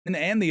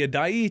And the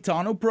Adai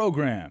Tano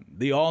program.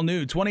 The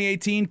all-new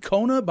 2018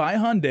 Kona by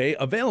Hyundai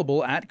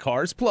available at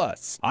Cars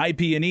Plus.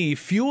 IP&E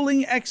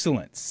fueling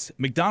excellence.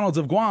 McDonald's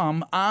of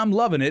Guam, I'm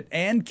loving it,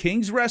 and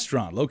King's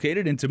Restaurant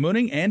located in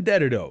Tamuning and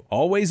Dededo.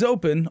 Always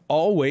open,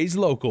 always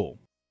local.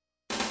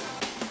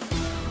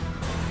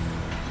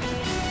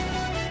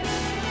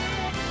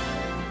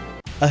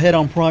 Ahead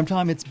on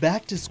primetime, it's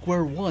back to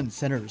square one.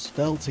 Senators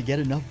failed to get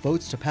enough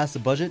votes to pass a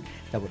budget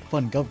that would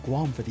fund Gov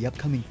Guam for the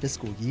upcoming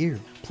fiscal year.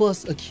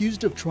 Plus,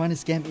 accused of trying to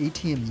scam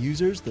ATM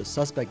users, the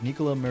suspect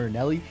Nicola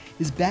Marinelli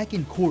is back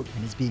in court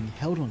and is being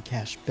held on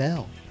cash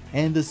bail.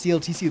 And the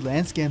CLTC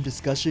land scam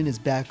discussion is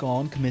back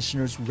on.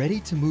 Commissioners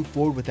ready to move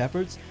forward with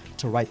efforts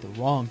to right the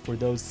wrong for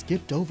those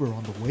skipped over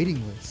on the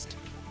waiting list.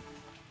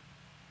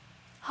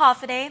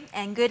 Hafaday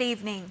and good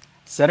evening.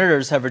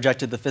 Senators have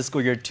rejected the fiscal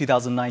year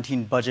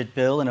 2019 budget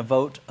bill in a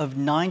vote of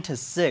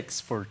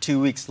 9-6. For 2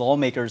 weeks,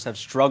 lawmakers have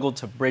struggled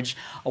to bridge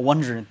a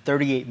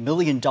 $138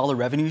 million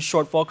revenue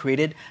shortfall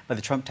created by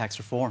the Trump tax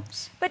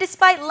reforms. But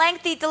despite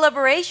lengthy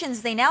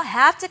deliberations, they now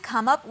have to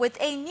come up with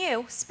a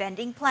new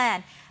spending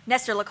plan.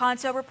 Nestor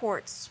Lacanto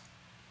reports.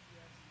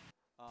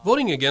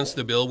 Voting against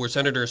the bill were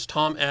Senators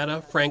Tom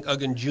Atta, Frank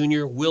Uggan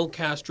Jr., Will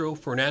Castro,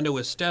 Fernando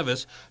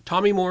Esteves,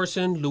 Tommy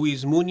Morrison,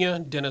 Luis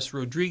Muña, Dennis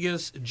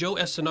Rodriguez, Joe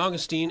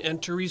Augustine,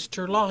 and Therese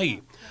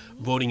Terlahi.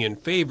 Voting in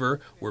favor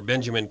were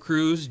Benjamin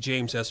Cruz,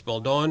 James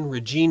Espaldon,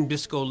 Regine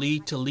Bisco-Lee,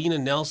 Talina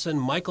Nelson,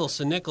 Michael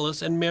San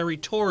Nicolas, and Mary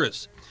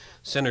Torres.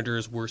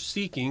 Senators were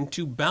seeking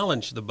to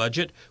balance the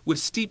budget with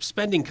steep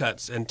spending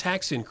cuts and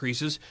tax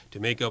increases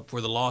to make up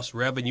for the lost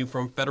revenue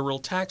from federal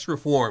tax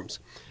reforms.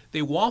 They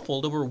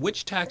waffled over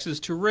which taxes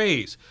to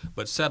raise,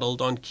 but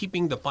settled on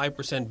keeping the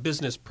 5%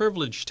 business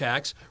privilege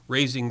tax,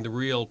 raising the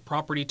real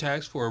property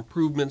tax for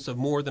improvements of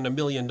more than $1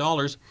 million,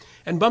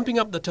 and bumping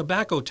up the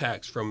tobacco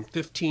tax from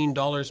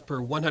 $15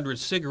 per 100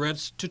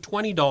 cigarettes to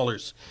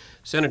 $20.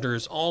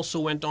 Senators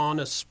also went on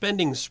a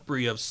spending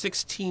spree of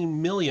 $16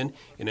 million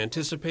in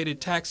anticipated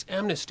tax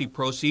amnesty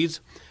proceeds,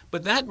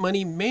 but that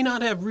money may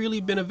not have really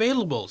been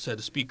available,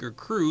 said Speaker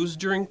Cruz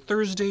during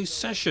Thursday's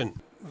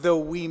session. Though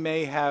we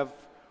may have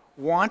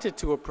wanted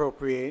to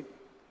appropriate,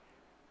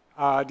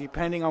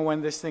 depending on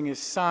when this thing is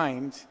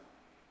signed,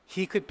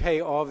 he could pay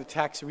all the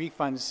tax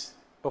refunds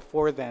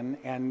before then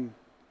and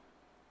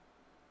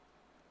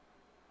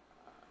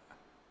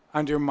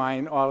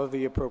undermine all of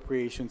the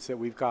appropriations that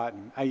we've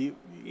gotten. I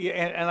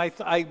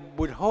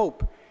would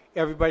hope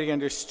everybody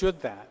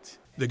understood that.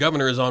 The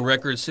governor is on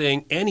record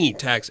saying any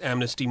tax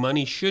amnesty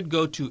money should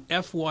go to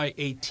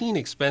FY18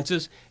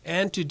 expenses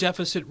and to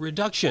deficit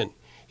reduction.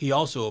 He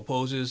also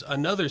opposes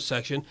another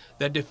section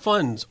that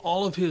defunds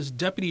all of his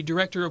deputy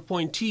director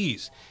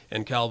appointees.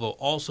 And Calvo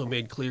also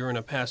made clear in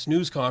a past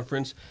news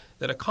conference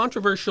that a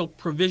controversial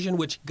provision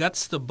which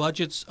guts the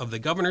budgets of the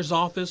governor's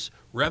office,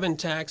 revenue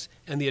tax,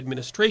 and the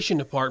administration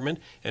department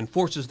and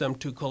forces them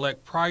to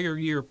collect prior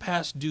year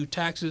past due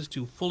taxes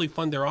to fully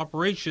fund their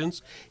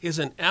operations is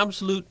an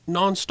absolute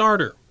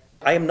non-starter.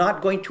 I am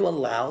not going to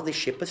allow the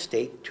ship of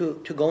state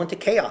to go into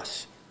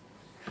chaos.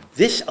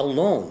 This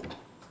alone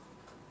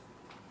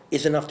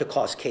is enough to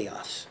cause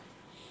chaos.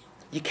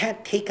 You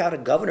can't take out a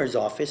governor's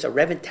office, a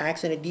revenue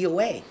tax, and a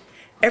DOA.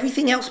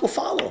 Everything else will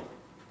follow.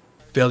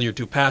 Failure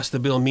to pass the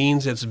bill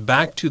means it's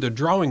back to the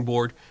drawing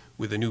board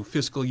with a new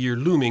fiscal year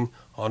looming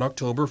on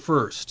October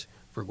 1st.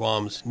 For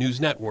Guam's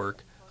News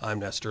Network, I'm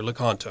Nestor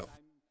Lacanto.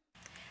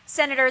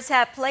 Senators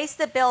have placed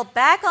the bill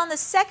back on the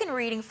second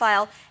reading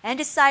file and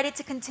decided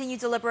to continue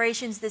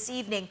deliberations this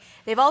evening.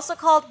 They've also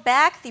called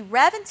back the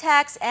Revenue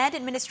Tax and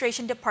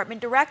Administration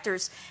Department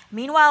directors.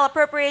 Meanwhile,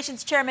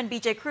 Appropriations Chairman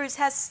B.J. Cruz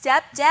has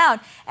stepped down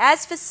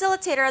as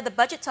facilitator of the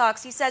budget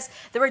talks. He says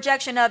the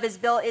rejection of his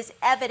bill is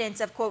evidence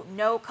of, quote,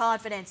 no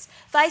confidence.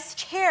 Vice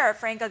Chair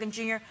Frank Uggan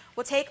Jr.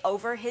 will take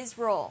over his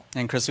role.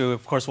 And Chris,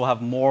 of course, we'll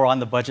have more on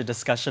the budget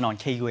discussion on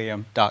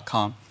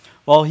KUAM.com.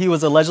 While he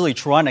was allegedly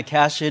trying to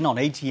cash in on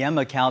ATM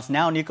accounts,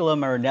 now Nicola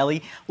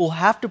Marinelli will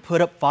have to put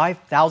up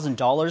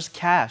 $5,000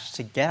 cash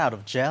to get out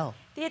of jail.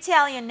 The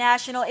Italian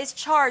national is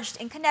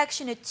charged in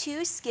connection to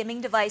 2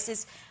 skimming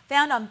devices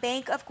found on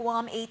Bank of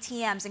Guam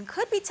ATMs and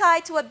could be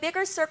tied to a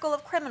bigger circle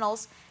of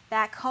criminals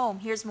back home.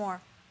 Here's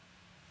more.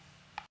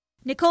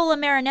 Nicola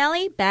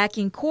Marinelli back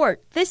in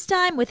court, this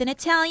time with an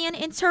Italian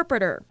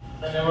interpreter.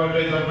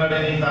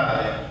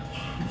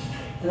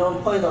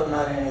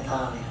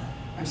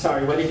 I'm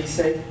sorry, what did he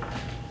say?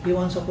 He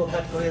wants to go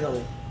back to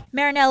Italy.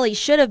 Marinelli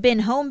should have been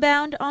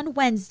homebound on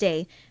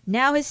Wednesday.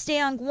 Now his stay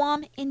on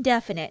Guam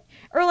indefinite.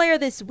 Earlier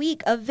this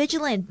week, a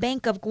vigilant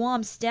Bank of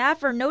Guam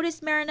staffer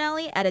noticed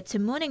Marinelli at a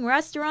Tamuning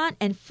restaurant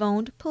and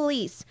phoned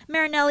police.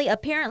 Marinelli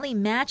apparently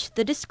matched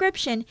the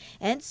description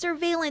and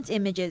surveillance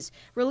images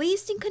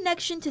released in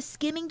connection to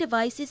skimming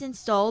devices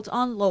installed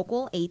on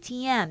local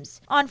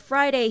ATMs. On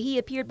Friday, he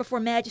appeared before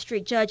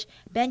Magistrate Judge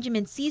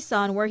Benjamin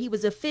Sison, where he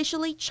was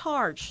officially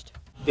charged.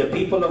 The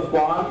people of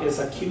Guam is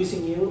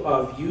accusing you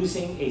of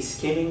using a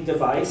skimming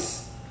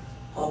device.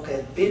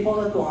 Okay, people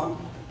of Guam,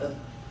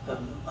 the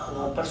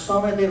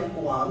persone di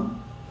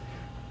Guam,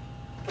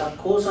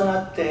 t'accusano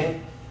a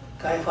te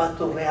che hai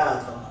fatto un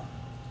reato.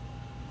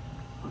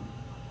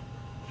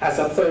 as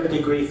a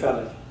third-degree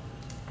felony.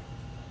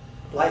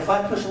 Like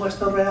 5% was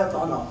the real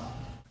or no?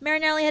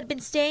 Marinelli had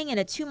been staying in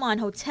a Tumon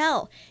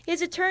hotel.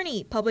 His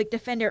attorney, public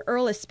defender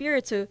Earl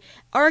Espiritu,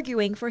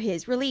 arguing for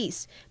his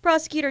release.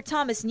 Prosecutor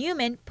Thomas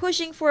Newman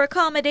pushing for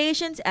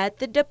accommodations at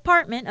the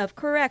Department of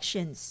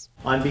Corrections.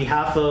 On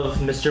behalf of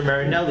Mr.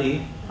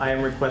 Marinelli, I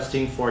am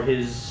requesting for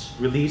his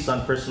release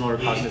on personal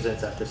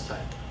recognizance at this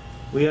time.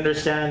 We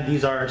understand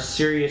these are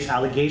serious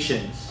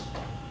allegations.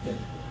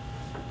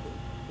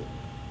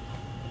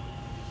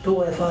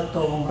 Tu hai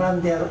fatto un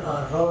grande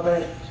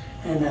errore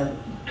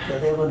e che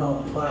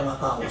devono fare la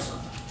causa.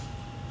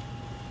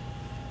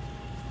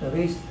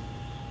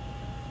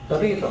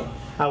 Capito?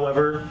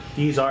 However,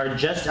 these are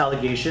just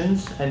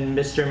allegations, and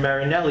Mr.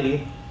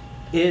 Marinelli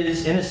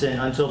is innocent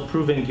until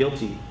proven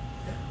guilty.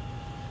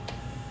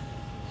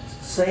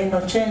 Sei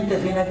innocente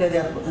fino a che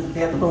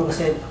ti approvi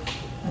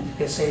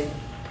che sei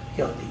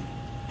guilty.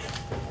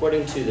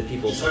 According to the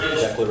People's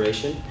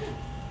Declaration,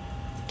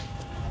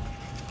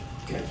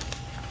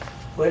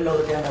 Quello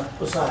che ti hanno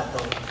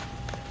accusato.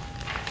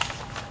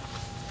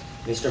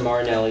 Mr.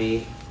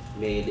 Marinelli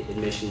made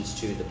admissions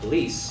to the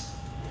police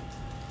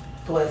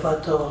Tu hai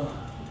fatto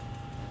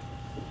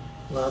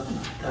ti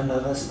hanno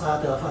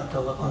arrestato,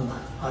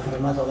 ha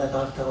firmato le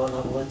carte con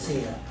la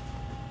polizia.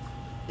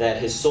 that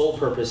his sole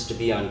purpose to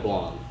be on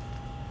Guam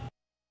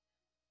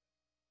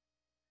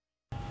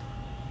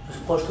È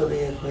supposto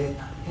di qui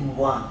in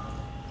Guam.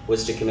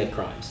 was to commit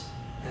crimes.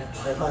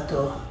 Hai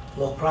fatto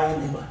lo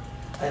crime,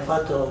 hai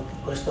fatto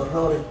questo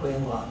errore qui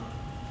in Guam.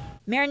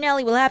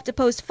 Marinelli will have to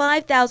post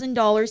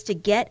 $5,000 to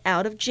get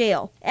out of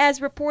jail.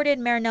 As reported,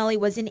 Marinelli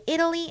was in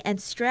Italy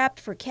and strapped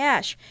for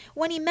cash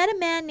when he met a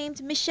man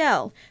named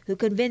Michel, who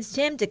convinced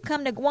him to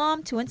come to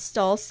Guam to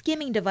install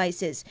skimming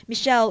devices.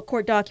 Michel,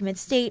 court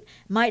documents state,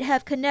 might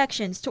have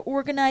connections to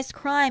organized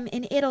crime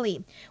in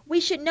Italy.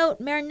 We should note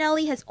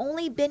Marinelli has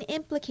only been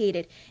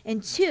implicated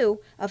in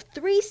 2 of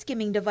 3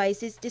 skimming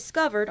devices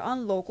discovered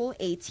on local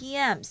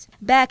ATMs.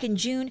 Back in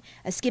June,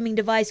 a skimming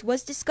device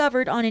was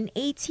discovered on an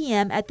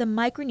ATM at the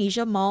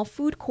Micronesia Mall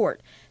food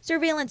court.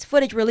 Surveillance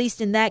footage released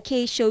in that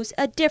case shows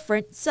a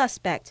different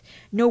suspect.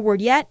 No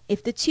word yet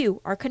if the 2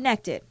 are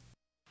connected.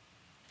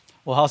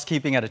 Well,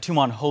 housekeeping at a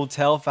Tumon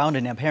hotel found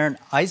an apparent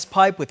ice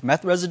pipe with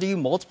meth residue,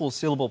 multiple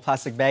sealable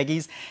plastic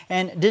baggies,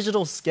 and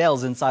digital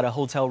scales inside a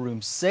hotel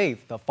room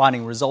safe. The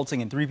finding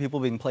resulting in 3 people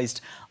being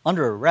placed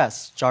under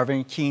arrest.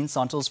 Jarvin Keene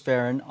Santos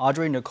Farron,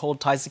 Audrey Nicole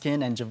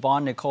Tysikin, and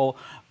Javon Nicole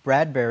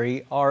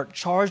Bradbury are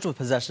charged with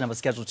possession of a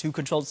Schedule II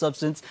controlled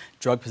substance,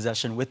 drug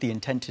possession with the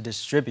intent to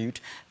distribute.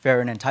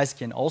 Farron and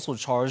Tysikin also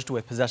charged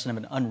with possession of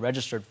an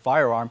unregistered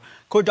firearm.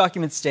 Court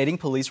documents stating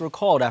police were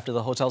called after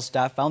the hotel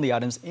staff found the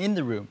items in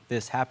the room.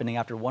 This happening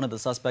after one of the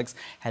suspects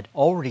had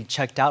already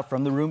checked out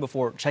from the room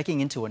before checking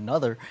into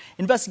another.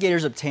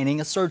 Investigators obtaining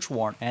a search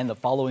warrant and the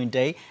following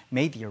day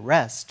made the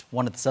arrest.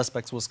 One of the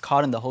suspects was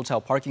caught in the hotel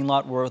parking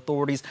lot where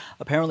authorities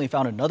apparently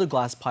found another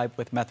glass pipe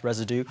with meth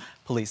residue.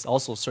 Police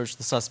also searched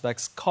the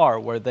suspect's car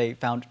where they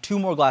found 2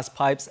 more glass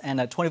pipes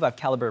and a .25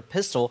 caliber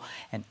pistol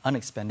and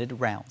unexpended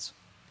rounds.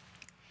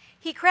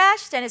 He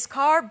crashed and his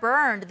car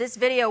burned. This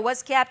video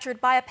was captured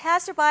by a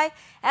passerby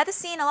at the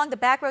scene along the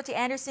back road to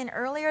Anderson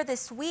earlier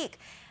this week.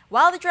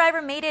 While the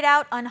driver made it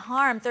out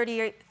unharmed,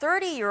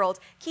 30-year-old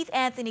Keith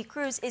Anthony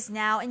Cruz is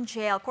now in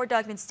jail. Court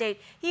documents state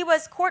he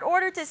was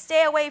court-ordered to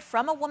stay away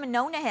from a woman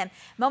known to him.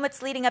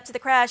 Moments leading up to the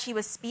crash, he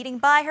was speeding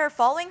by her,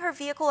 following her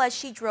vehicle as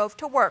she drove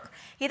to work.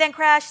 He then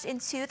crashed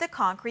into the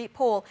concrete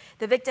pole.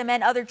 The victim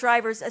and other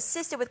drivers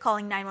assisted with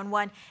calling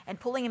 911 and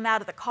pulling him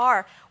out of the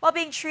car. While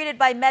being treated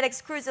by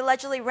medics, Cruz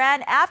allegedly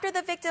ran after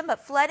the victim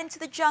but fled into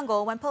the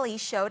jungle when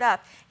police showed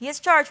up. He is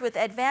charged with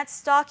advanced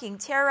stalking,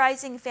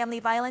 terrorizing family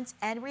violence,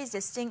 and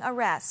resisting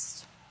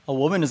arrest. A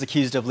woman is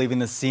accused of leaving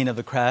the scene of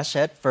the crash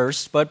at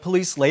first, but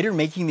police later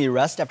making the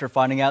arrest after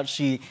finding out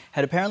she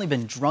had apparently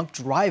been drunk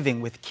driving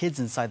with kids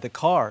inside the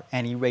car.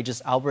 Annie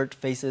Regis Albert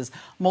faces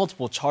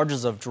multiple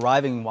charges of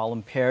driving while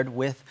impaired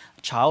with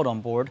a child on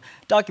board.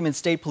 Documents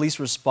state police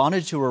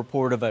responded to a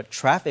report of a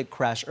traffic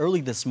crash early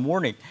this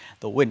morning.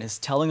 The witness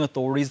telling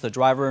authorities the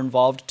driver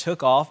involved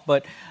took off,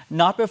 but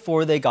not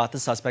before they got the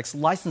suspect's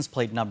license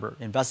plate number.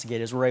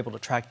 Investigators were able to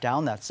track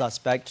down that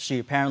suspect. She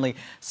apparently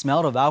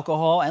smelled of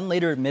alcohol and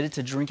later admitted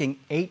to drinking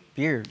 8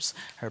 beers.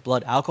 Her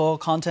blood alcohol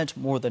content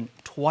more than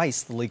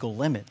twice the legal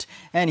limit.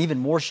 And even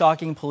more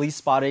shocking, police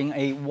spotting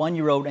a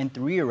 1-year-old and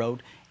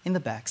 3-year-old in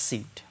the back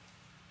seat.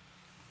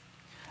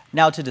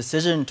 Now to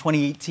Decision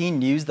 2018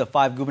 news. The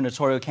 5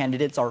 gubernatorial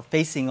candidates are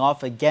facing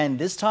off again,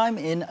 this time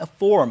in a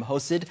forum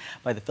hosted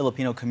by the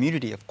Filipino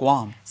community of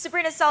Guam.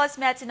 Sabrina Salas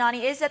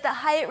Matanani is at the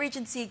Hyatt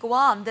Regency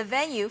Guam, the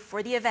venue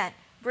for the event.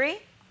 Bree?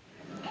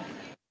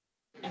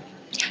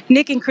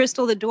 Nick and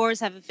Crystal, the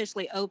doors have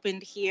officially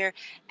opened here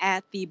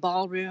at the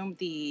ballroom.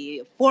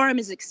 The forum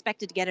is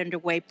expected to get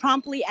underway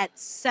promptly at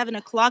 7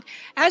 o'clock.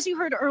 As you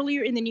heard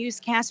earlier in the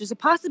newscast, there's a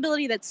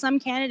possibility that some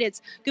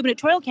candidates,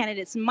 gubernatorial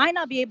candidates, might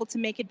not be able to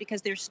make it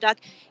because they're stuck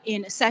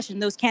in session.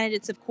 Those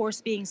candidates, of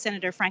course, being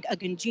Senator Frank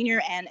Uggan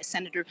Jr. and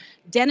Senator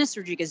Dennis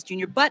Rodriguez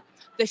Jr. But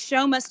the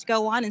show must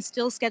go on, and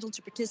still scheduled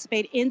to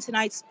participate in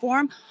tonight's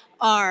forum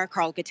are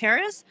Carl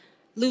Gutierrez,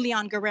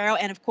 Lulian Guerrero,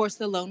 and of course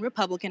the lone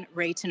Republican,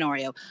 Ray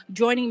Tenorio.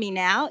 Joining me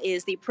now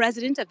is the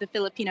president of the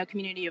Filipino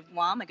community of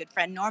Guam, my good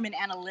friend Norman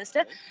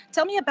Analista.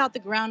 Tell me about the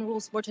ground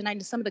rules for tonight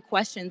and some of the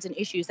questions and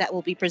issues that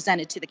will be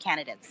presented to the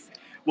candidates.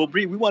 Well,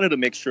 Bree, we wanted to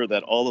make sure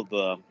that all of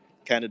the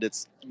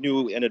candidates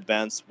knew in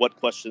advance what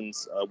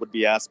questions would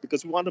be asked,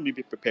 because we want them to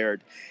be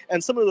prepared.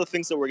 And some of the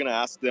things that we're going to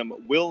ask them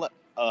will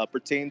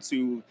pertain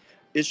to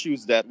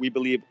issues that we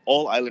believe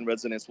all island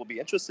residents will be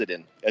interested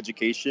in: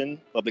 education,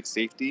 public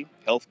safety,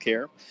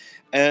 healthcare.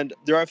 And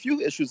there are a few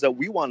issues that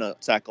we want to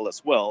tackle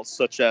as well,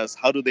 such as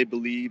how do they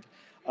believe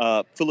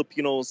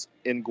Filipinos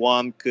in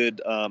Guam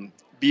could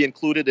be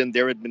included in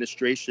their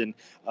administration.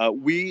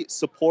 We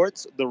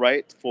support the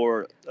right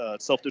for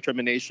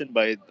self-determination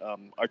by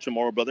our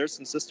Chamorro brothers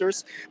and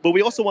sisters, but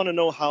we also want to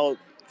know how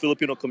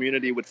Filipino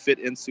community would fit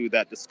into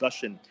that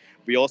discussion.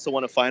 We also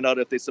want to find out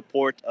if they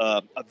support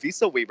a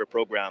visa waiver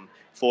program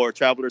for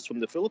travelers from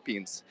the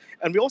Philippines.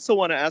 And we also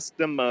want to ask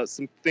them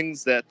some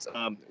things that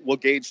will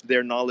gauge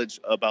their knowledge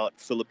about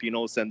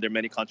Filipinos and their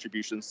many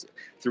contributions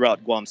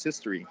throughout Guam's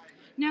history.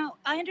 Now,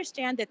 I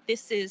understand that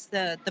this is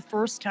the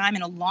first time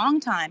in a long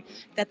time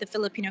that the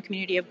Filipino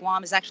community of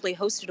Guam has actually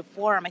hosted a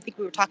forum. I think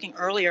we were talking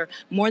earlier,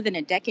 more than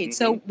a decade.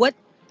 Mm-hmm. So what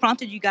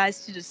prompted you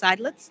guys to decide,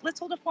 let's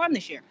hold a forum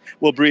this year?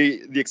 Well,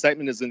 Bree, the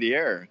excitement is in the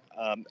air.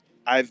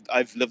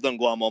 I've lived on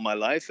Guam all my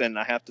life, and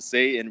I have to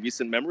say, in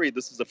recent memory,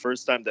 this is the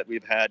first time that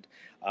we've had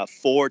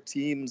 4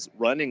 teams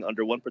running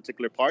under one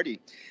particular party.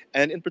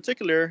 And in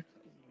particular,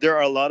 there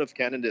are a lot of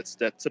candidates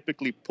that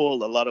typically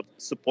pull a lot of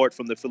support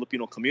from the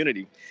Filipino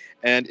community.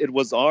 And it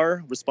was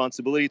our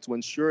responsibility to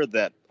ensure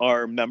that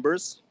our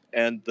members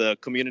and the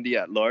community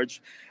at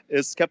large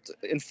is kept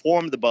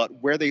informed about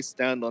where they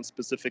stand on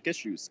specific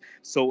issues.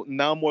 So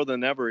now more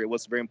than ever, it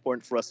was very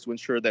important for us to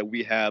ensure that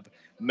we have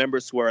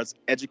members who are as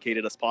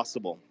educated as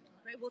possible.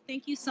 Right, well,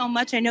 thank you so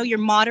much. I know you're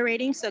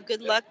moderating, so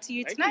good luck to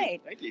you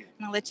tonight. Thank you.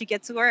 And I'll let you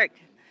get to work.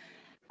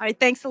 All right,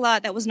 thanks a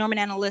lot. That was Norman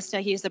Analista.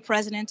 He is the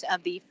president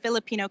of the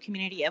Filipino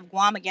community of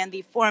Guam. Again,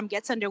 the forum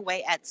gets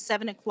underway at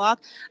 7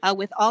 o'clock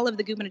with all of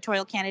the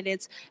gubernatorial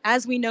candidates,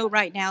 as we know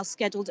right now,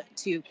 scheduled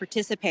to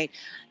participate.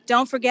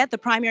 Don't forget, the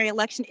primary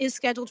election is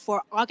scheduled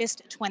for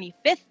August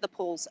 25th. The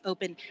polls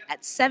open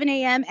at 7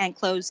 a.m. and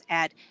close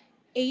at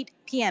 8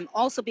 p.m.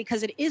 Also,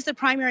 because it is the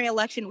primary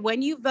election,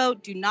 when you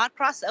vote, do not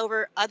cross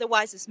over.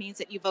 Otherwise, this means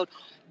that you vote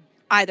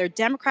either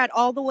Democrat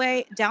all the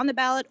way down the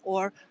ballot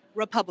or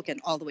Republican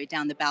all the way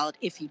down the ballot.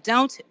 If you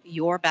don't,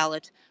 your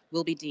ballot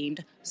will be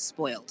deemed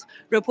spoiled.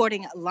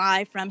 Reporting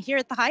live from here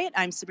at the Hyatt,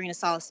 I'm Sabrina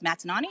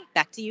Salas-Matanani.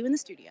 Back to you in the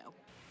studio.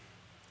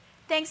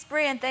 Thanks,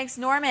 Bree, and thanks,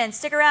 Norman.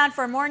 Stick around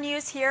for more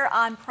news here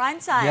on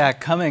Primetime. Yeah,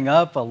 coming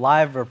up, a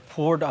live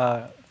report,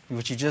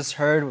 which you just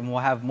heard, and we'll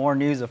have more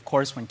news, of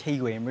course, when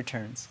KUAM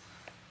returns.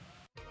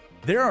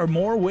 There are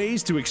more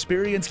ways to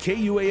experience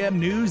KUAM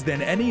News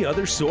than any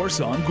other source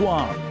on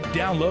Guam.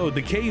 Download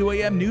the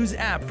KUAM News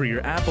app for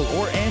your Apple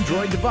or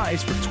Android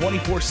device for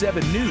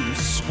 24/7 news,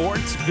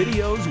 sports,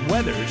 videos,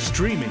 weather,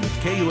 streaming with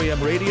KUAM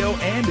radio,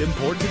 and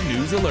important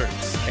news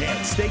alerts.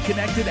 And stay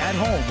connected at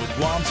home with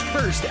Guam's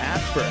first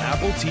app for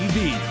Apple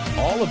TV.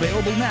 All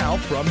available now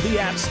from the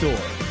App Store.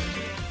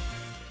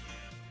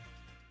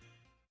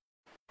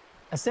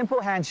 A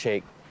simple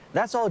handshake.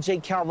 That's all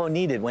Jake Calvo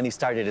needed when he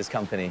started his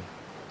company.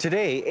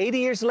 Today, 80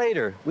 years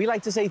later, we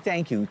like to say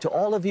thank you to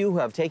all of you who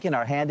have taken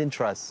our hand in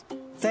trust.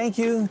 Thank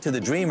you to the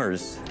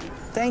dreamers.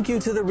 Thank you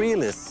to the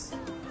realists.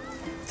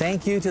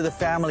 Thank you to the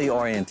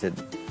family-oriented.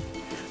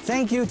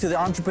 Thank you to the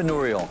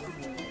entrepreneurial.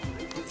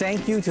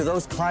 Thank you to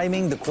those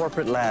climbing the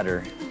corporate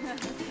ladder.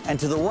 And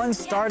to the ones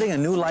starting a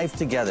new life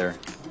together.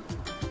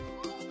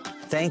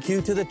 Thank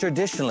you to the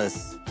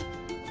traditionalists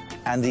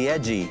and the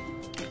edgy.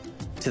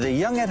 To the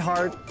young at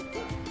heart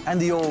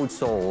and the old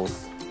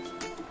souls.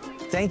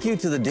 Thank you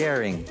to the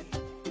daring,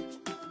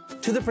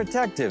 to the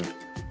protective,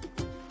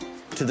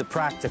 to the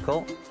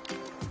practical.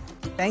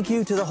 Thank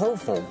you to the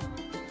hopeful.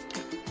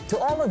 To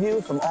all of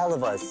you from all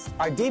of us,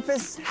 our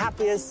deepest,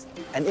 happiest,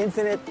 and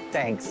infinite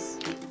thanks.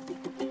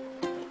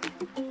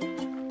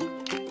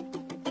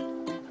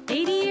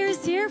 80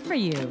 years here for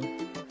you.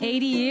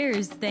 80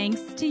 years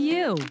thanks to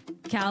you.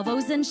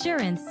 Calvo's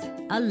Insurance,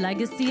 a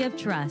legacy of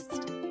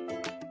trust.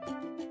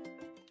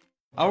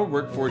 Our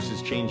workforce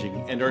is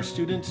changing, and our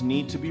students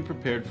need to be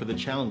prepared for the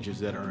challenges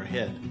that are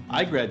ahead.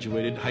 I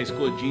graduated high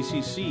school at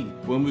GCC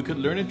when we could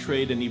learn a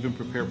trade and even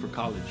prepare for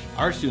college.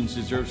 Our students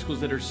deserve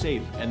schools that are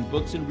safe and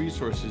books and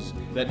resources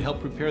that help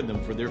prepare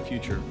them for their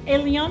future. A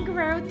Leon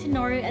Guerrero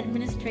Tenorio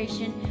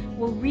administration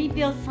will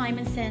rebuild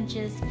Simon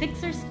Sanchez,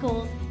 fix our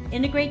schools,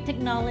 integrate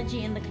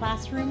technology in the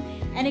classroom,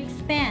 and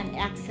expand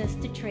access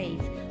to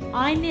trades.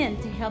 I'm in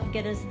to help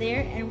get us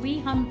there, and we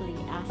humbly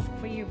ask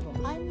for your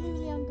vote. I'm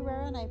Lilian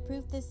Guerrero, and I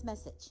approve this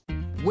message.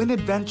 Win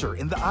adventure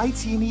in the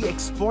IT&E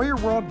Explore Your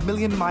World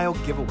Million Mile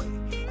Giveaway.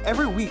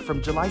 Every week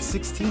from July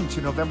 16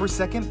 to November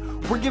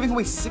 2nd, we're giving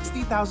away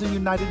 60,000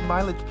 United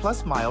Mileage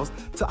Plus miles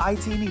to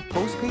IT&E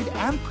postpaid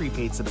and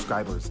prepaid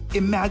subscribers.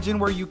 Imagine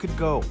where you could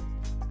go.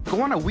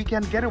 Go on a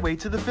weekend getaway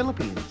to the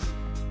Philippines.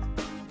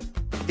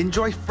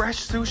 Enjoy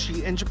fresh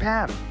sushi in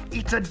Japan.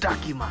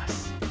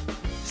 Itadakimasu.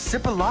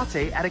 Sip a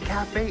latte at a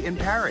cafe in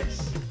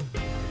Paris.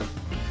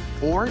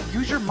 Or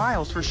use your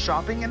miles for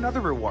shopping and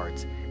other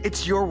rewards.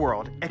 It's your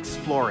world.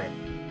 Explore it.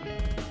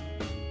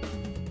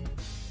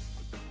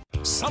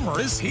 Summer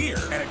is here,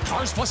 and at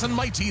Cars Plus and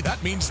Mighty,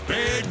 that means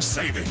big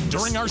savings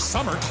during our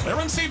summer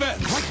clearance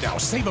event. Right now,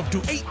 save up to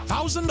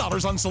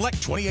 $8,000 on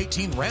select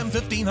 2018 Ram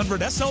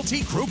 1500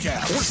 SLT Crew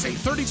Cab, or save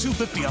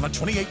 $3,250 on a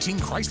 2018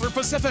 Chrysler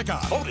Pacifica.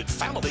 Voted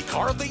Family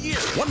Car of the Year.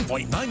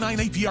 1.99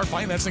 APR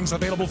financing is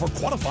available for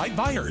qualified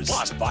buyers.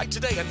 Plus, buy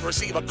today and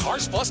receive a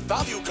Cars Plus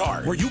value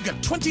card, where you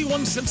get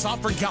 21 cents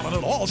off per gallon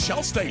at all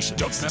Shell stations.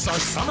 Don't miss our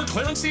summer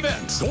clearance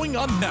event, going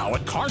on now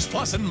at Cars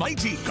Plus and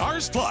Mighty.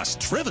 Cars Plus,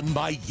 driven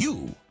by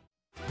you.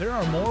 There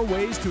are more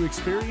ways to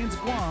experience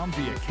Guam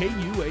via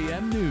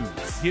KUAM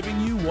News, giving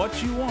you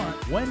what you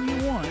want, when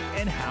you want,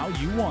 and how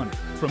you want it.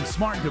 From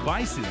smart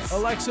devices,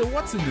 Alexa,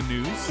 what's in the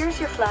news? Here's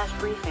your flash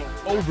briefing.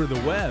 Over the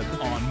web,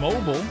 on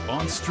mobile,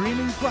 on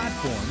streaming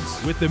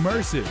platforms, with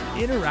immersive,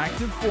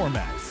 interactive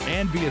formats,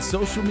 and via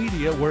social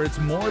media where it's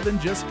more than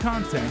just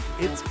content,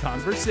 it's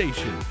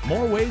conversation.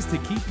 More ways to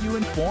keep you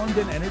informed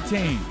and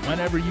entertained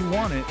whenever you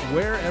want it,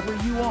 wherever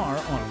you are,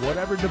 on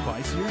whatever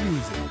device you're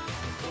using.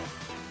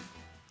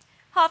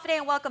 Hafide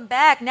and welcome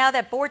back. Now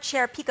that Board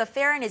Chair Pika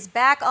Farron is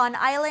back on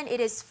island,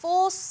 it is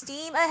full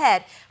steam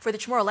ahead for the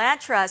Chamorro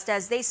Land Trust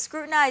as they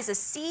scrutinize a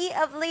sea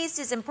of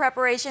leases in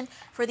preparation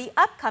for the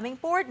upcoming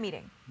board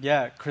meeting.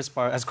 Yeah,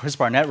 as Chris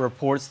Barnett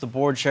reports, the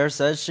board chair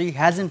says she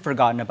hasn't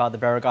forgotten about the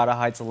Barrigada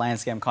Heights land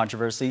scam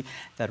controversy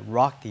that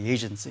rocked the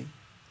agency.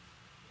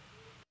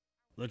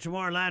 The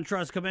Chamorro Land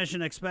Trust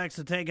Commission expects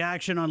to take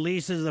action on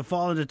leases that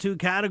fall into two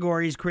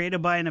categories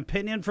created by an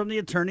opinion from the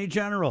Attorney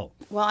General.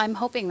 Well, I'm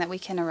hoping that we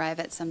can arrive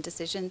at some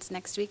decisions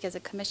next week as a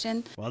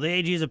commission. While the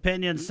AG's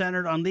opinion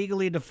centered on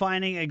legally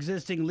defining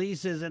existing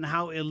leases and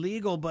how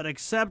illegal but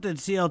accepted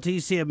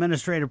CLTC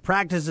administrative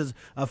practices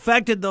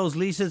affected those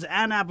leases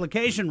and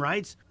application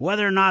rights,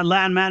 whether or not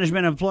land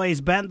management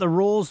employees bent the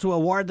rules to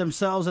award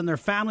themselves and their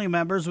family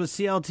members with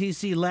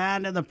CLTC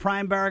land in the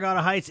prime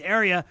Barrigada Heights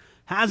area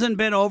hasn't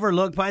been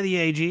overlooked by the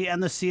AG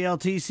and the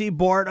CLTC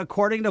board,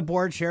 according to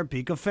Board Chair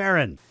Pika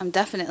Farron. I'm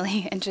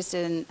definitely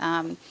interested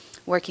in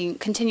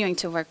continuing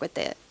to work with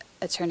the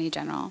Attorney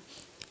General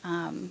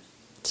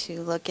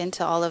to look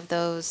into all of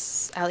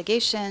those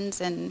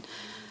allegations and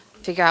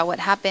figure out what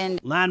happened.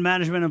 Land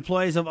management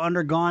employees have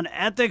undergone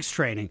ethics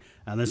training,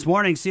 and this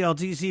morning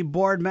CLTC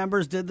board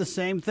members did the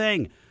same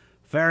thing.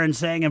 Farron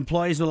saying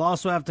employees will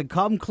also have to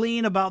come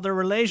clean about their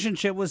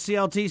relationship with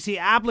CLTC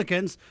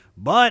applicants,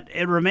 but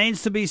it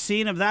remains to be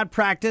seen if that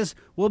practice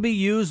will be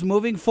used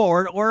moving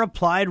forward or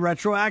applied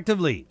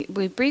retroactively.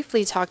 We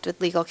briefly talked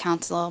with legal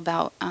counsel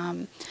about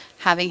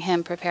having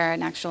him prepare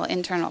an actual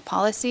internal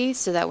policy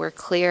so that we're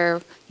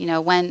clear,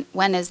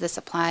 when is this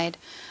applied.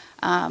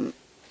 So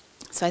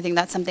I think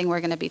that's something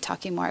we're going to be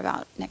talking more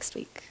about next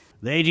week.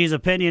 The AG's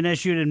opinion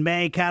issued in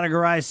May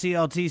categorized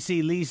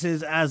CLTC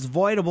leases as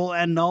voidable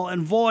and null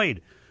and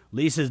void.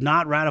 Leases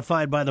not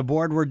ratified by the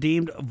board were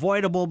deemed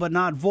voidable but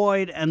not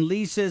void, and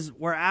leases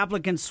where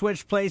applicants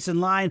switched place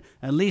in line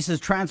and leases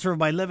transferred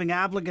by living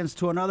applicants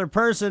to another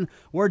person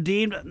were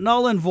deemed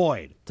null and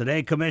void.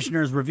 Today,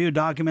 commissioners reviewed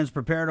documents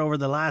prepared over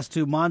the last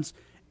 2 months.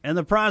 In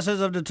the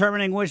process of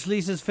determining which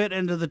leases fit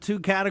into the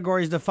two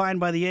categories defined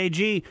by the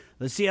AG,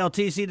 the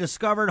CLTC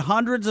discovered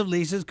hundreds of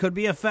leases could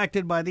be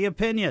affected by the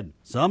opinion.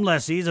 Some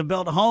lessees have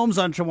built homes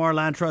on Chamorro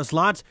Land Trust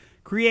lots,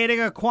 creating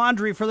a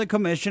quandary for the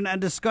Commission and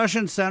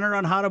discussion centered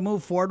on how to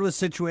move forward with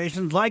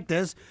situations like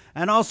this,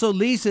 and also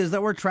leases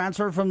that were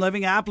transferred from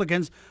living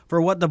applicants for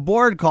what the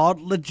board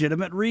called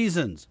legitimate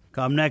reasons.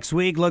 Come next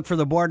week, look for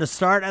the board to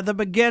start at the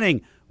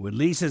beginning with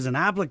leases and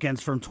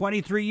applicants from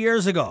 23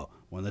 years ago,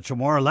 when the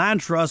Chamorro Land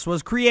Trust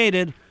was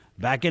created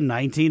back in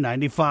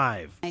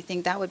 1995. I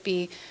think that would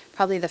be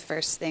probably the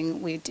first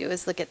thing we do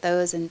is look at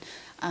those and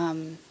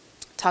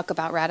talk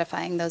about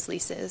ratifying those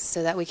leases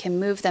so that we can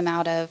move them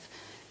out of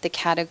the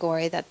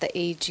category that the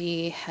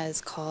AG has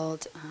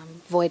called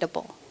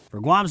voidable. For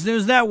Guam's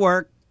News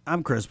Network,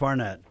 I'm Chris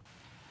Barnett.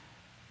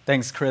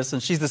 Thanks, Chris.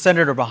 And she's the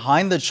senator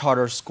behind the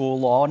charter school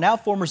law. Now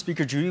former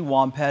Speaker Judy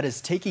Wampet is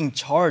taking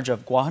charge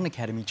of Guahan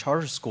Academy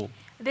Charter School.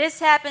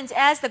 This happens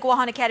as the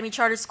Guahan Academy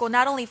Charter School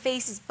not only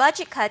faces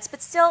budget cuts,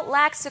 but still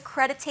lacks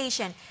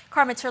accreditation.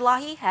 Carmen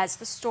Terlahi has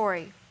the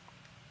story.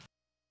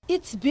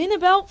 It's been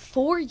about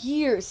 4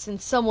 years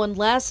since someone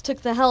last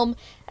took the helm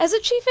as a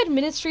chief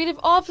administrative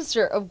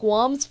officer of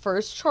Guam's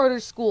first charter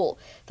school.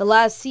 The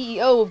last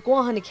CEO of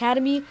Guahan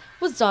Academy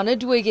was Donna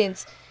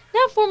Dwiggins.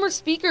 Now former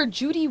Speaker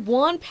Judy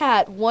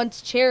Wonpat,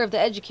 once chair of the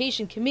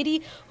Education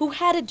Committee, who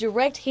had a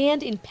direct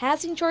hand in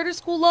passing charter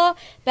school law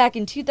back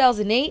in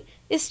 2008,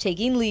 is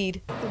taking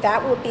lead.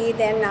 That will be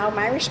then now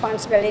my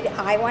responsibility.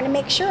 I want to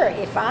make sure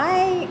if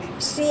I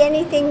see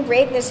anything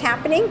great that's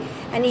happening,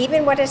 and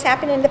even what has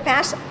happened in the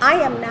past, I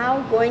am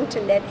now going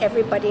to let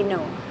everybody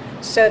know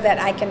so that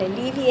I can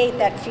alleviate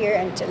that fear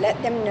and to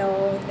let them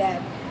know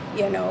that,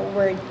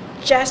 we're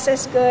just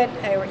as good,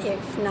 or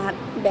if not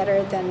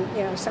better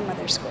than, some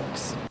other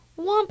schools.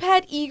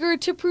 Wonpat eager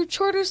to prove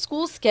charter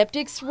school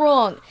skeptics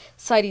wrong,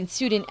 citing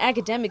student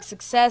academic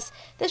success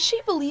that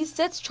she believes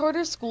sets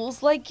charter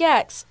schools like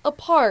GAC's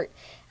apart,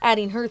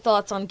 adding her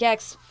thoughts on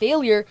GAC's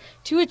failure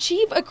to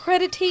achieve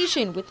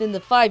accreditation within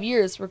the 5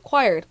 years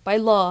required by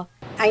law.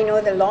 I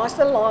know the law is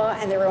the law,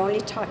 and they were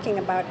only talking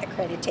about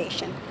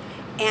accreditation.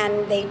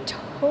 And they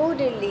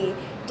totally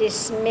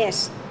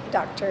dismissed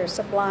Dr.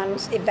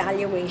 Sablan's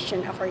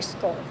evaluation of our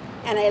school.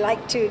 And I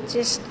like to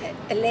just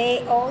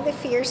lay all the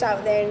fears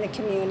out there in the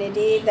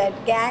community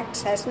that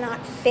GACS has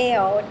not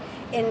failed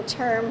in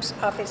terms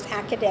of its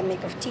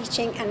academic of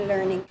teaching and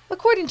learning.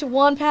 According to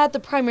Wonpat, the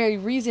primary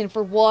reason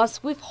for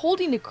WAS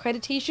withholding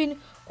accreditation,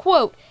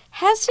 quote,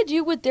 has to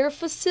do with their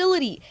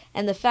facility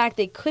and the fact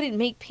they couldn't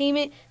make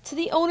payment to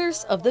the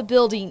owners of the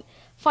building.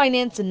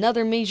 Finance,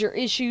 another major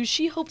issue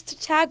she hopes to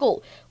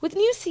tackle with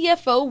new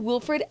CFO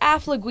Wilfred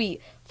Aflagui,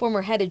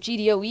 former head of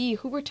GDOE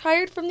who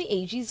retired from the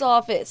AG's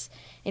office.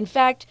 In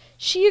fact,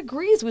 she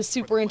agrees with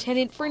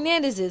Superintendent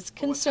Fernandez's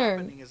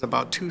concern. Is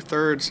about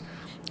 2/3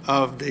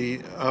 of the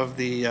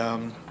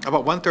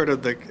about 1/3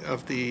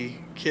 of the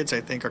kids,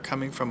 I think, are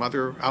coming from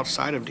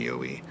outside of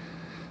DOE.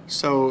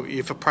 So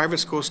if a private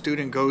school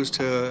student goes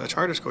to a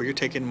charter school, you're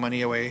taking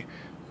money away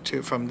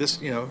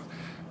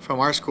from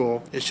our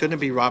school. It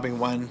shouldn't be robbing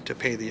one to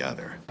pay the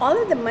other.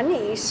 All of the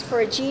monies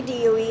for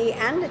GDOE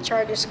and the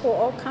charter school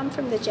all come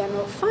from the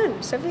general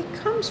fund. So if it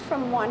comes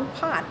from one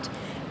pot,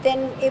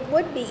 then it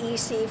would be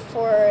easy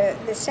for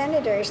the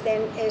senators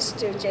then is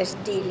to just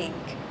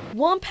delink.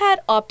 Wonpat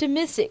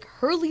optimistic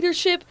her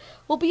leadership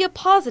will be a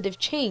positive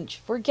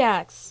change for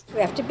GACS. We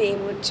have to be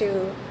able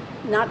to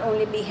not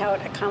only be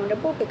held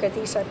accountable because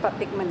these are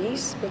public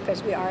monies,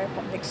 because we are a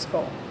public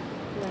school.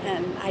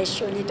 And I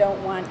surely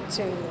don't want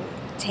to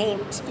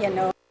taint,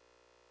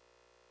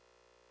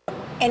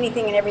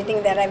 anything and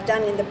everything that I've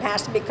done in the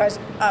past because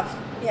of,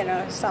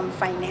 some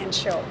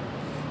financial,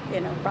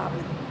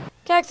 problem.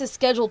 GACS is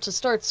scheduled to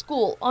start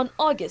school on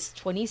August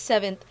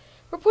 27th.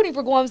 Reporting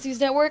for Guam's News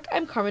Network,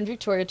 I'm Carmen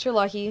Victoria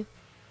Terlahi.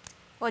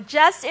 Well,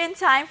 just in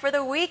time for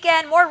the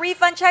weekend, more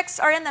refund checks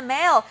are in the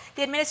mail.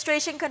 The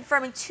administration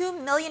confirming $2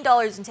 million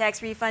in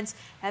tax refunds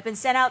have been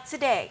sent out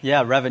today.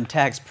 Yeah, Rev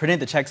Tax printed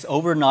the checks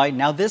overnight.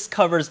 Now this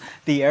covers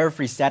the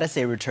error-free Status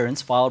A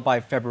returns filed by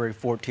February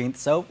 14th.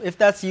 So if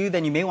that's you,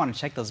 then you may want to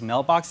check those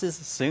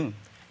mailboxes soon.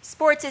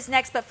 Sports is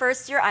next, but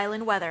first, your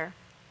island weather.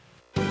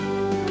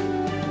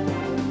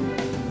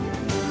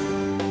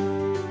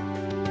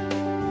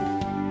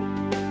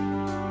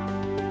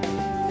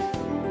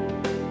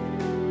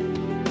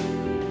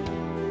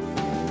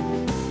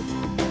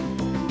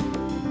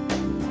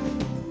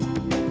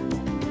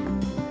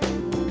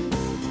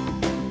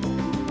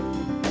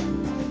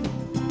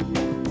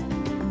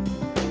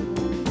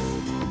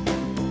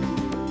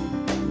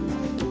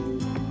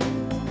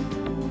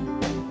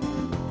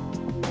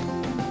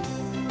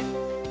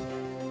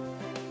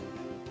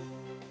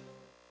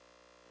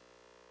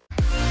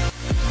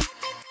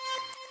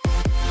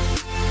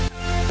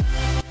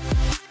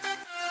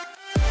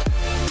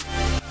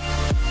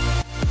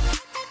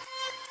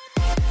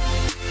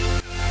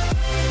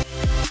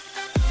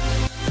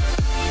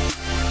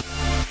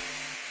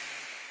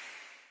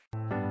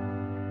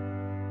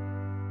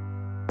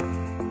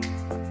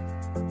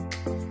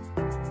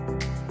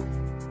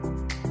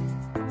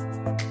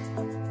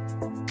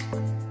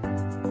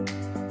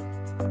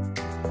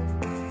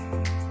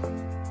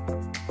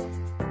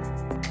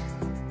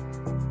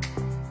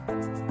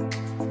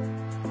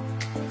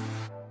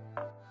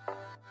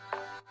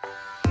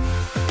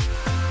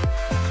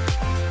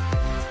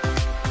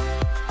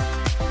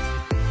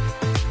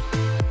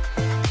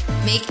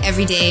 Make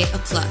every day a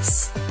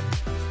plus.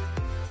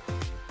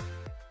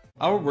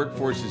 Our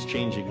workforce is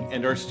changing,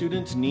 and our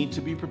students need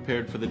to be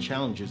prepared for the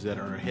challenges that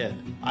are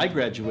ahead. I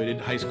graduated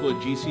high school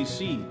at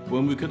GCC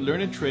when we could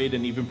learn a trade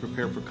and even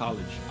prepare for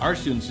college. Our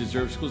students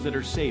deserve schools that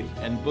are safe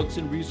and books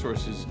and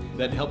resources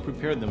that help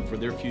prepare them for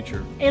their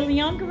future. A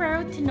Leon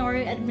Guerrero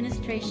Tenorio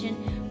administration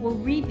will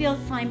rebuild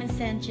Simon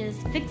Sanchez,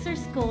 fix our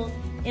schools,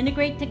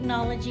 integrate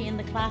technology in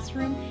the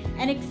classroom,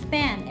 and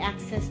expand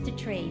access to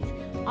trades.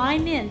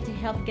 I'm in to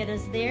help get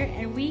us there,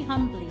 and we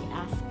humbly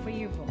ask for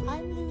your vote.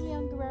 I'm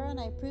Leon Guerrero, and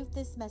I approve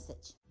this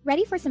message.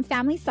 Ready for some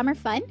family summer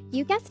fun?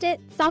 You guessed it,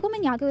 Sago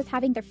Manyago is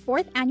having their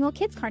 4th annual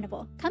Kids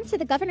Carnival. Come to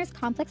the Governor's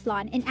Complex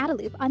Lawn in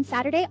Adelup on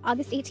Saturday,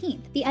 August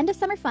 18th. The end of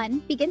summer fun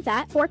begins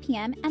at 4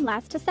 p.m. and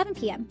lasts to 7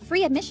 p.m.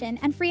 Free admission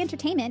and free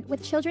entertainment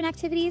with children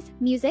activities,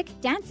 music,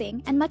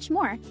 dancing, and much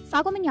more.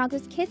 Sago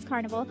Manyago's Kids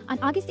Carnival on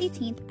August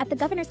 18th at the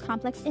Governor's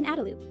Complex in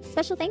Adelup.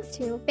 Special thanks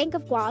to Bank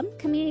of Guam,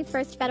 Community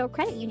First Federal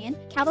Credit Union,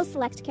 Calvo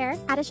Select Care,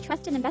 Adish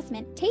Trust and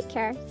Investment, Take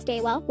Care,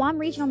 Stay Well, Guam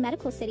Regional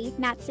Medical City,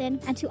 Matson,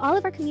 and to all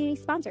of our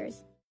community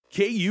sponsors.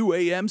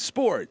 KUAM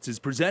Sports is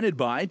presented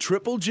by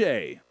Triple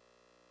J.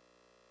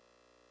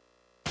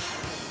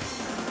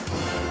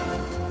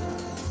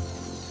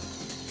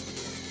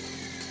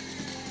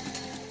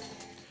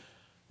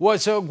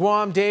 What's up,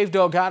 Guam? Dave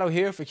Delgado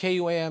here for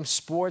KUAM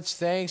Sports.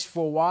 Thanks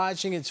for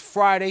watching. It's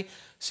Friday,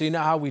 so you know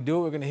how we do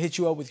it. We're going to hit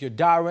you up with your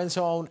Darren's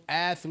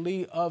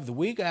Athlete of the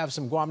Week. I have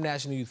some Guam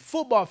National Youth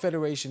Football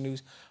Federation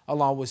news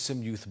along with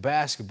some youth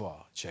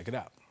basketball. Check it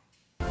out.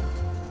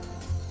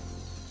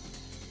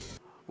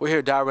 We're here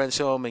at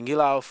Darrenso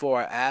Mangilao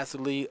for our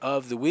Athlete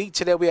of the Week.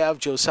 Today we have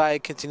Josiah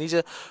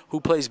Quintanilla,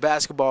 who plays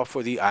basketball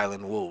for the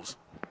Island Wolves.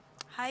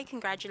 Hi,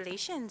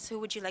 congratulations. Who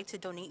would you like to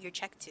donate your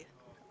check to?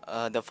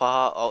 The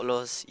Faha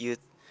Outlaws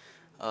youth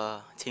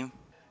team.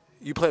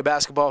 You play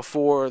basketball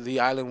for the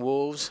Island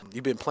Wolves.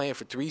 You've been playing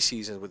for 3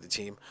 seasons with the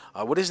team.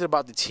 What is it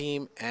about the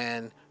team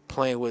and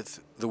playing with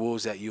the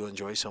Wolves that you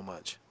enjoy so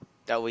much?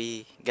 That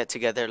we get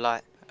together a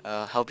lot,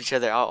 help each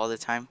other out all the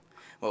time.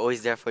 We're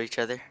always there for each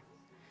other.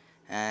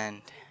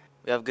 And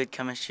we have good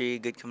chemistry,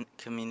 good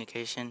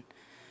communication.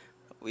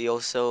 We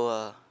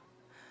also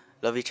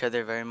love each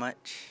other very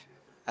much.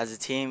 As a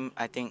team,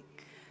 I think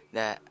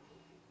that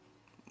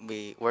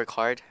we work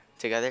hard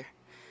together.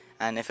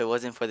 And if it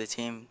wasn't for the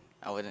team,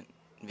 I wouldn't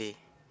be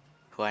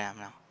who I am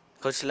now.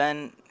 Coach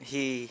Len,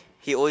 he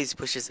always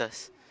pushes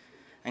us.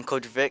 And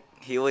Coach Vic,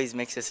 he always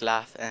makes us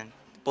laugh. And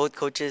both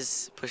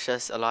coaches push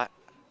us a lot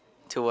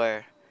to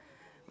where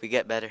we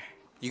get better.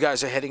 You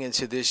guys are heading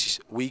into this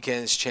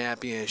weekend's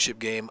championship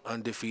game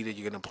undefeated.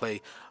 You're going to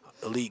play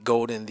Elite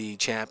Gold in the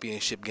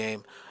championship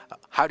game.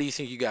 How do you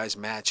think you guys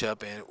match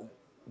up, and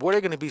what are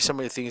going to be some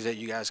of the things that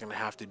you guys are going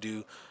to have to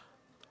do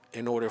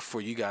in order for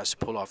you guys to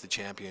pull off the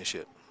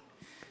championship?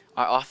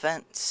 Our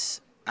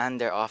offense and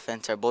their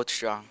offense are both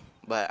strong,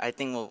 but I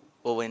think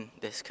we'll win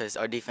this because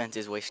our defense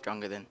is way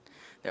stronger than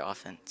their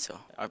offense. So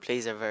our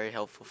plays are very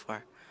helpful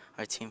for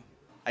our team.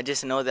 I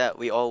just know that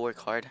we all work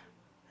hard,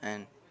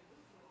 and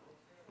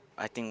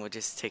I think we'll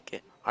just take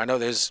it. I know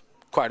there's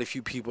quite a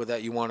few people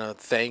that you want to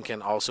thank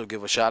and also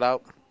give a shout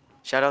out.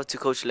 Shout out to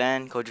Coach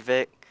Len, Coach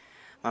Vic,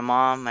 my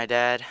mom, my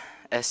dad,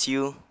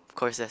 SU, of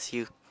course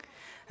SU,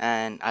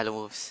 and Island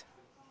Wolves.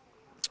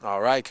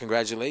 All right,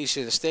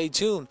 congratulations. Stay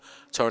tuned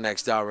to our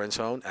next Darren's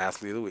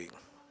Athlete of the Week.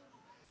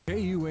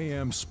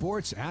 KUAM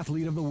Sports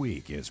Athlete of the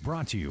Week is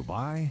brought to you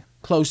by...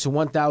 Close to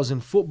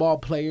 1,000 football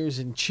players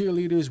and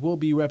cheerleaders will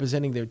be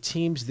representing their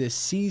teams this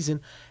season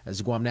as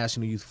the Guam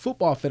National Youth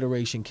Football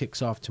Federation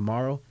kicks off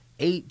tomorrow.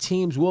 8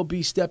 teams will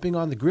be stepping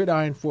on the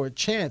gridiron for a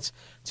chance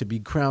to be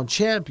crowned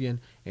champion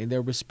in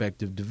their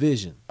respective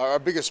division. Our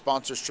biggest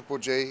sponsor is Triple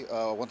J.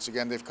 Once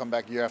again, they've come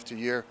back year after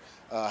year.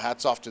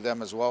 Hats off to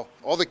them as well.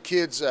 All the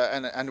kids,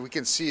 and we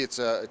can see it's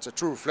a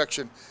true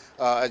reflection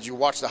as you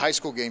watch the high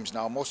school games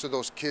now. Most of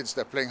those kids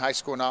that are playing high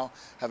school now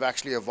have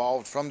actually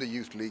evolved from the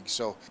youth league.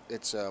 So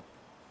it's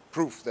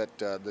proof that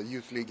the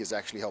youth league is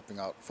actually helping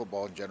out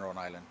football in general on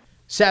Island.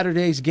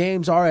 Saturday's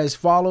games are as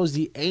follows.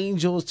 The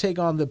Angels take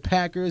on the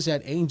Packers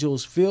at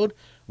Angels Field.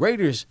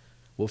 Raiders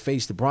will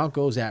face the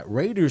Broncos at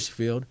Raiders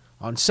Field.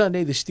 On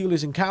Sunday, the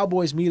Steelers and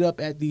Cowboys meet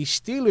up at the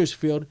Steelers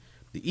Field.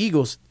 The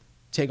Eagles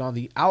take on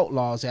the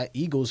Outlaws at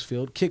Eagles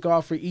Field.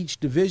 Kickoff for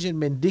each division: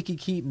 Mendiki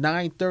Keep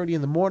 9:30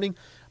 in the morning,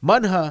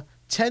 Munha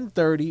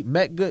 10:30,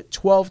 Metgut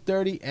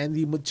 12:30, and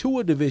the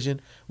Matua division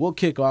will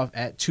kick off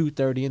at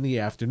 2:30 in the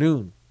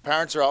afternoon.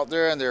 Parents are out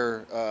there and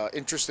they're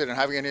interested in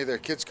having any of their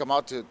kids come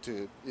out to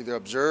either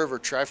observe or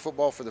try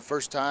football for the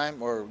first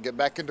time or get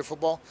back into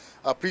football.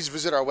 Please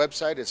visit our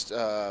website. It's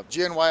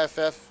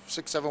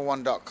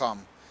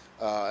gnyff671.com.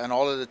 And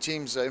all of the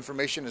team's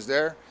information is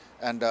there.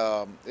 And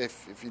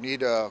if you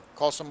need to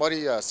call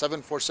somebody,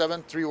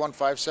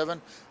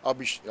 747-3157,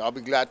 I'll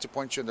be glad to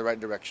point you in the right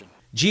direction.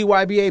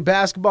 GYBA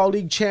Basketball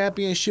League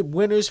Championship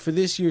winners for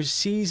this year's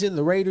season.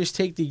 The Raiders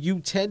take the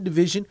U10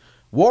 division.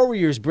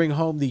 Warriors bring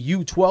home the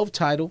U12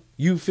 title.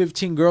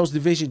 U15 Girls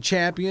Division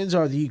champions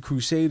are the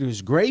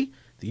Crusaders Gray.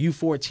 The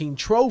U14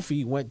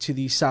 trophy went to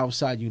the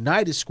Southside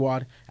United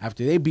squad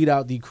after they beat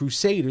out the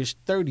Crusaders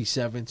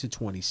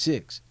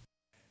 37-26.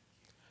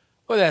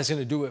 Well, that's going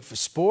to do it for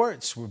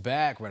sports. We're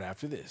back right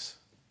after this.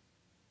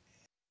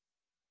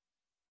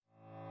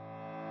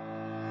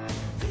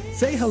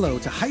 Say hello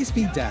to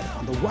high-speed data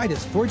on the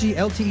widest 4G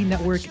LTE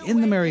network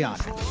in the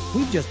Marianas.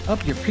 We've just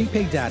upped your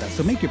prepaid data,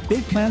 so make your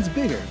big plans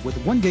bigger with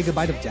 1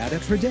 GB of data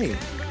per day.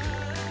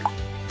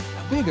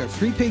 Bigger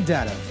prepaid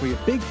data for your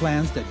big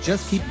plans that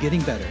just keep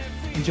getting better.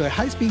 Enjoy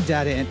high-speed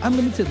data and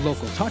unlimited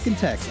local talk and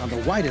text on the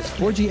widest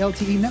 4G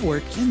LTE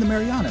network in the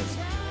Marianas.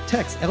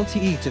 Text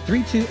LTE to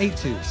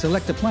 3282.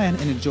 Select a plan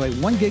and enjoy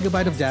 1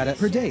 gigabyte of data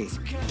per day.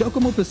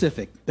 Docomo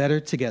Pacific. Better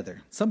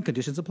together. Some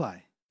conditions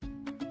apply.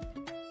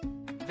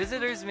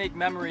 Visitors make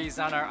memories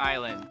on our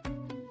island.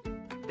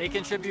 They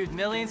contribute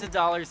millions of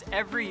dollars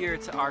every year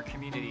to our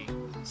community.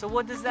 So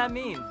what does that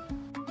mean?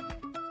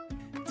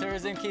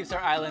 Tourism keeps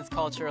our island's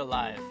culture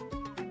alive.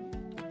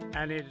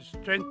 And it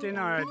strengthens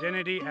our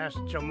identity as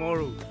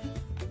Chamorros.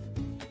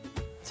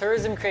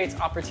 Tourism creates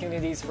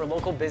opportunities for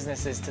local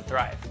businesses to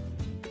thrive.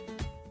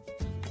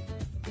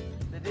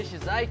 The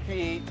dishes I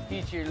create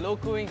feature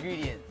local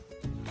ingredients.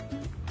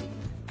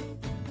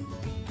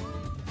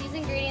 These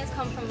ingredients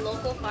come from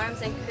local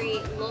farms and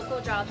create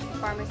local jobs for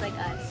farmers like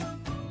us.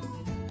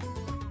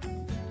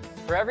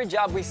 For every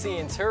job we see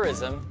in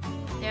tourism,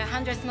 there are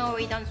hundreds more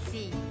we don't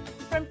see.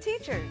 From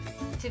teachers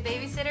to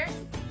babysitters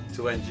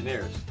to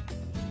engineers.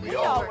 We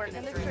all work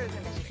in the tourism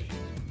industry.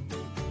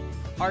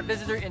 Our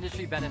visitor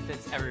industry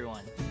benefits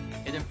everyone.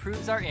 It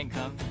improves our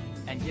income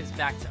and gives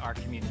back to our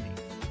community.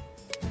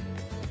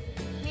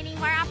 Meaning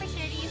more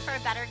opportunities for a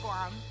better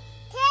Guam.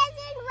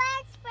 Tourism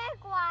works for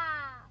Guam.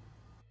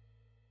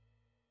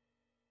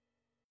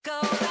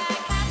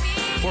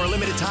 For a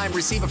limited time,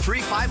 receive a free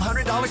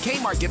 $500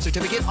 Kmart gift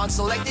certificate on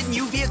selected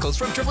new vehicles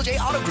from Triple J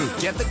Auto Group.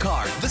 Get the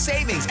car, the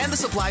savings, and the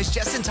supplies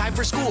just in time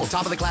for school.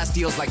 Top of the class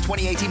deals like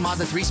 2018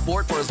 Mazda 3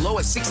 Sport for as low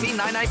as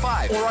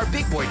 $16,995. Or our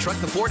big boy truck,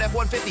 the Ford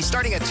F-150,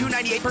 starting at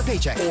 $298 per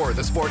paycheck. Or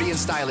the sporty and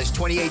stylish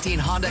 2018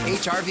 Honda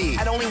HR-V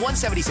at only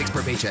 $176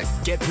 per paycheck.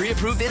 Get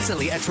pre-approved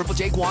instantly at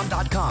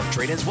triplejguam.com.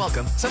 Trade-ins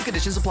welcome. Some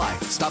conditions apply.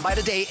 Stop by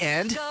today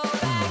and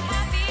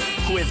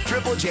with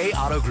Triple J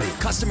Auto Group.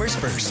 Customers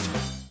first.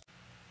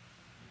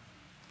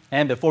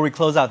 And before we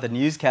close out the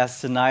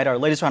newscast tonight, our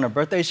latest round of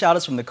birthday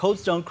shout-outs from the Cold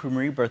Stone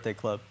Creamery Birthday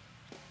Club.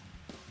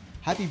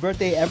 Happy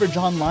birthday,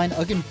 Everjohn Lion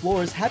Uggan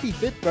Floors. Happy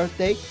 5th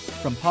birthday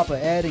from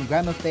Papa Ed and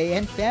Grandma Faye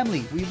and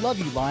family. We love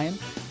you, Lion.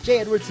 J.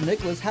 Edwards and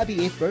Nicholas, happy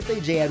 8th birthday,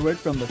 J. Edward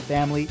from the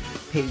family.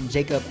 Peyton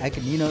Jacob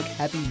Akaninook,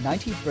 happy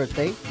 19th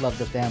birthday, love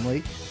the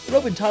family.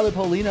 Robin Tyler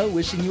Paulino,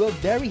 wishing you a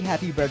very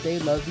happy birthday,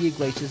 love the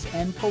Iglesias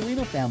and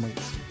Paulino families.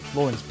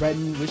 Lawrence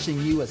Breton,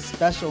 wishing you a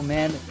special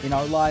man in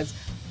our lives.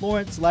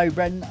 Lawrence Larry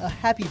Breton, a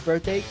happy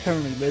birthday,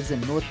 currently lives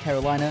in North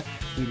Carolina.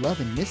 We love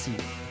and miss you.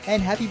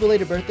 And happy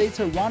belated birthday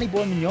to Ronnie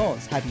Boy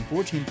Munoz. Happy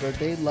 14th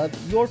birthday, love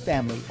your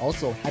family.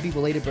 Also, happy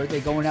belated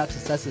birthday going out to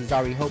Cesar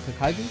Zariho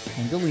Kakagi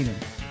and Galena.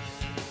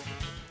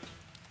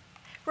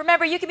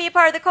 Remember, you can be a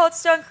part of the Cold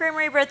Stone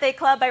Creamery Birthday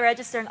Club by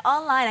registering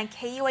online on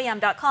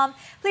KUAM.com.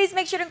 Please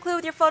make sure to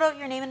include your photo,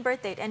 your name, and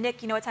birth date. And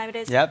Nick, you know what time it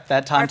is? Yep,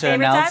 that time to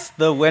announce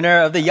the winner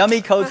of the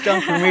yummy Cold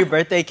Stone Creamery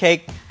birthday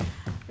cake.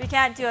 We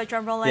can't do a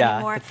drum roll Yeah,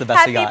 anymore. it's the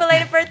best we Happy got.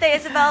 belated birthday,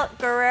 Isabel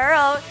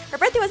Guerrero. Her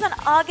birthday was on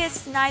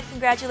August 9th.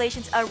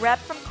 Congratulations. A rep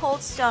from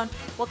Cold Stone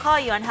will call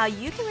you on how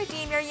you can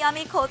redeem your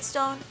yummy Cold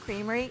Stone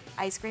Creamery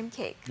ice cream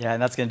cake. Yeah,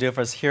 and that's going to do it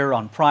for us here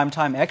on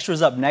Primetime.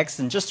 Extras up next.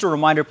 And just a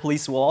reminder,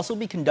 police will also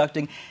be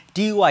conducting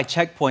DUI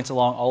checkpoints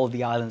along all of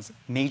the island's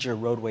major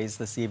roadways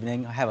this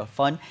evening. Have a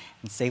fun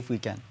and safe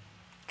weekend.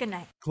 Good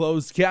night.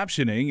 Closed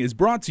captioning is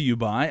brought to you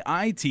by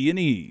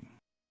IT&E.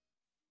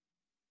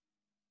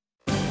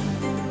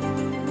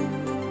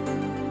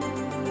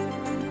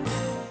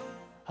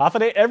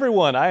 Hafa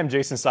everyone, I am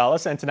Jason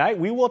Salas, and tonight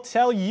we will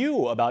tell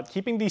you about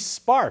keeping the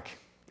spark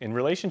in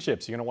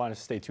relationships. You're going to want to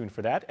stay tuned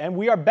for that. And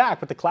we are back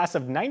with the class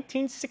of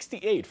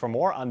 1968 for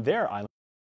more on their island.